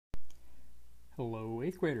Hello,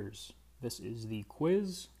 8th graders. This is the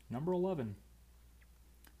quiz number 11.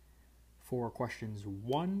 For questions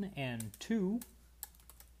 1 and 2,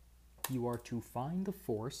 you are to find the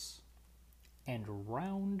force and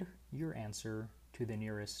round your answer to the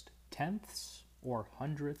nearest tenths or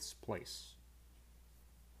hundredths place.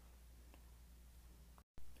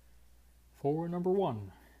 For number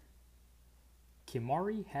 1,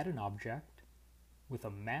 Kimari had an object with a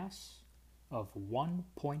mass of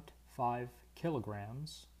 1.5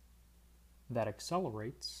 kilograms that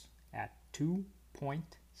accelerates at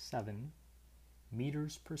 2.7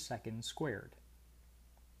 meters per second squared.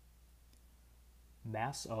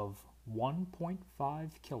 Mass of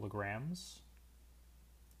 1.5 kilograms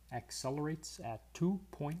accelerates at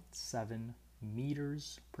 2.7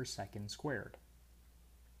 meters per second squared.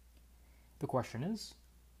 The question is,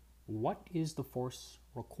 what is the force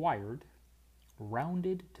required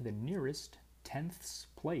rounded to the nearest tenths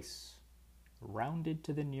place? Rounded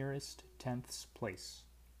to the nearest tenths place.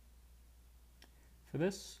 For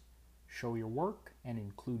this, show your work and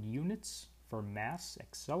include units for mass,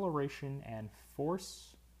 acceleration, and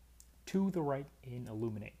force to the right in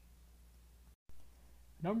Illuminate.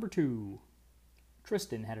 Number 2,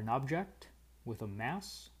 Tristan had an object with a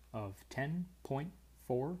mass of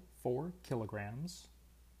 10.44 kilograms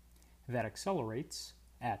that accelerates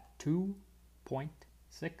at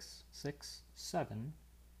 2.667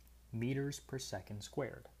 meters per second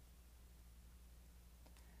squared.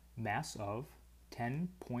 Mass of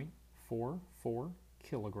 10.44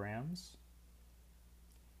 kilograms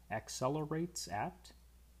accelerates at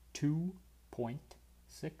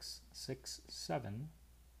 2.667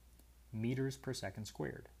 meters per second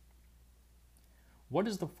squared. What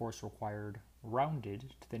is the force required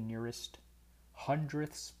rounded to the nearest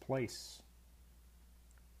hundredths place?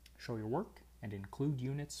 Show your work and include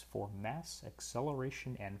units for mass,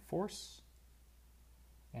 acceleration, and force.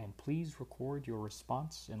 And please record your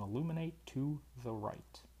response in Illuminate to the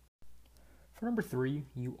right. For number 3,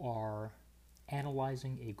 you are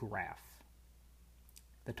analyzing a graph.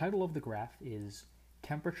 The title of the graph is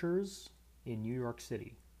Temperatures in New York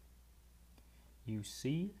City. You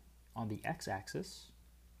see on the x-axis,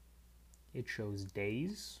 it shows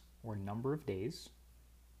days or number of days,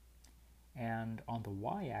 and on the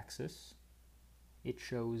y-axis, it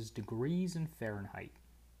shows degrees in Fahrenheit.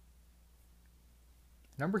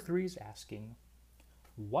 Number 3 is asking,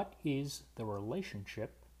 what is the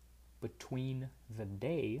relationship between the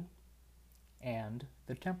day and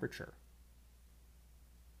the temperature?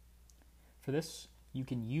 For this, you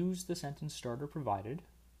can use the sentence starter provided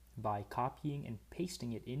by copying and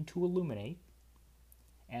pasting it into Illuminate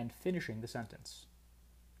and finishing the sentence.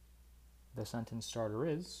 The sentence starter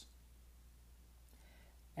is,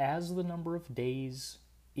 as the number of days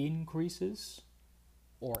increases,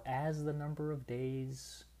 or as the number of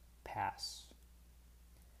days pass,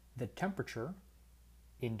 the temperature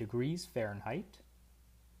in degrees Fahrenheit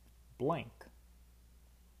blank.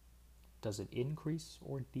 Does it increase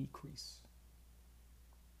or decrease?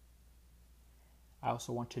 I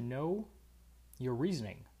also want to know your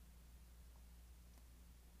reasoning.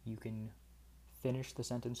 You can finish the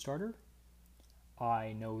sentence starter.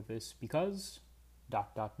 I know this because ...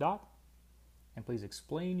 and please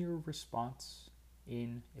explain your response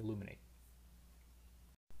in Illuminate.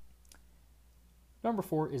 Number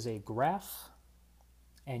 4 is a graph,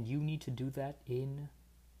 and you need to do that in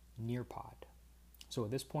Nearpod. So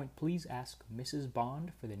at this point, please ask Mrs.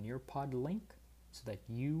 Bond for the Nearpod link so that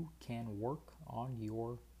you can work on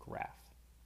your graph.